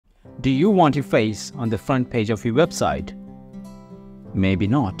Do you want your face on the front page of your website? Maybe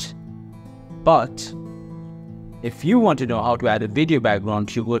not. But if you want to know how to add a video background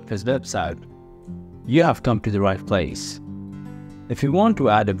to your WordPress website, you have come to the right place. If you want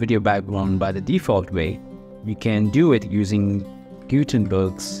to add a video background by the default way, you can do it using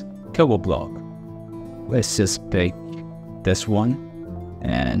Gutenberg's cover block. Let's just pick this one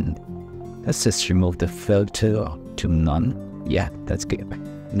and let's just remove the filter to none. Yeah, that's good.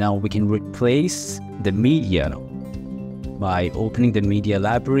 Now we can replace the media by opening the media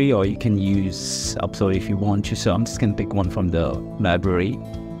library, or you can use Upload if you want to. So I'm just going to pick one from the library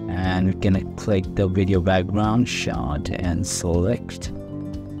and we're going to click the video background shot and select.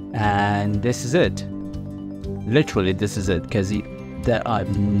 And this is it. Literally, this is it, because there are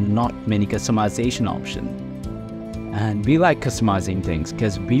not many customization options. And we like customizing things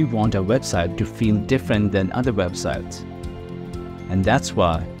because we want our website to feel different than other websites. And that's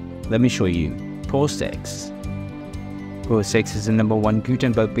why, let me show you PostX. PostX is the #1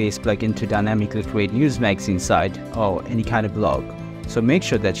 Gutenberg-based plugin to dynamically create news magazine site or any kind of blog. So make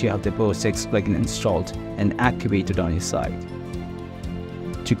sure that you have the PostX plugin installed and activated on your site.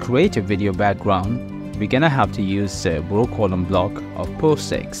 To create a video background, we're gonna have to use the row column block of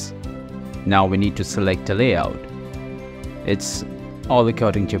PostX. Now we need to select a layout. It's all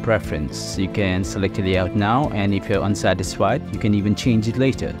according to your preference. You can select a layout now, and if you're unsatisfied, you can even change it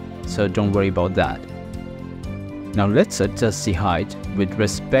later. So don't worry about that. Now let's adjust the height with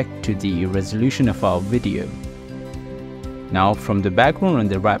respect to the resolution of our video. Now from the background and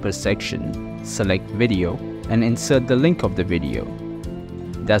the wrapper section, select video and insert the link of the video.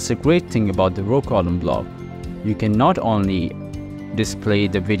 That's the great thing about the row column block. You can not only display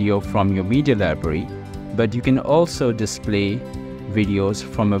the video from your media library, but you can also display videos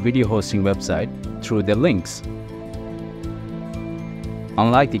from a video hosting website through the links.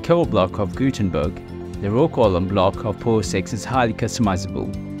 Unlike the cover block of Gutenberg, the row column block of PostX is highly customizable.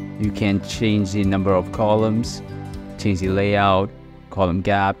 You can change the number of columns, change the layout, column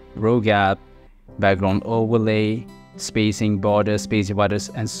gap, row gap, background overlay, spacing, borders, space dividers,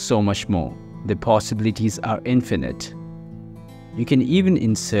 and so much more. The possibilities are infinite. You can even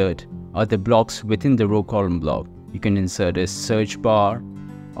insert other blocks within the row column block. You can insert a search bar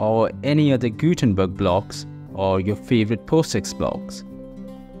or any other Gutenberg blocks or your favorite PostX blocks.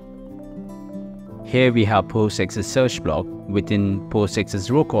 Here we have PostX's search block within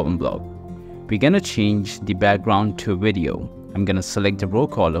PostX's row column block. We're gonna change the background to video. I'm gonna select the row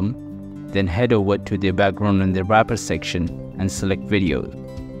column, then head over to the background and the wrapper section and select video.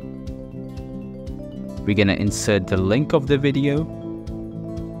 We're gonna insert the link of the video.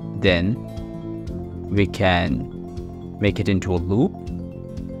 Then we can make it into a loop.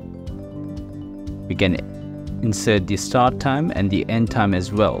 We can insert the start time and the end time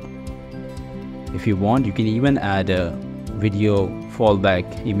as well. If you want, you can even add a video fallback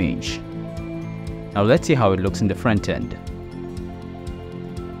image. Now let's see how it looks in the front end.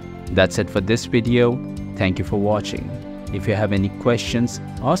 That's it for this video. Thank you for watching. If you have any questions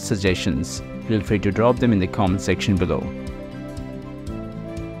or suggestions, feel free to drop them in the comment section below.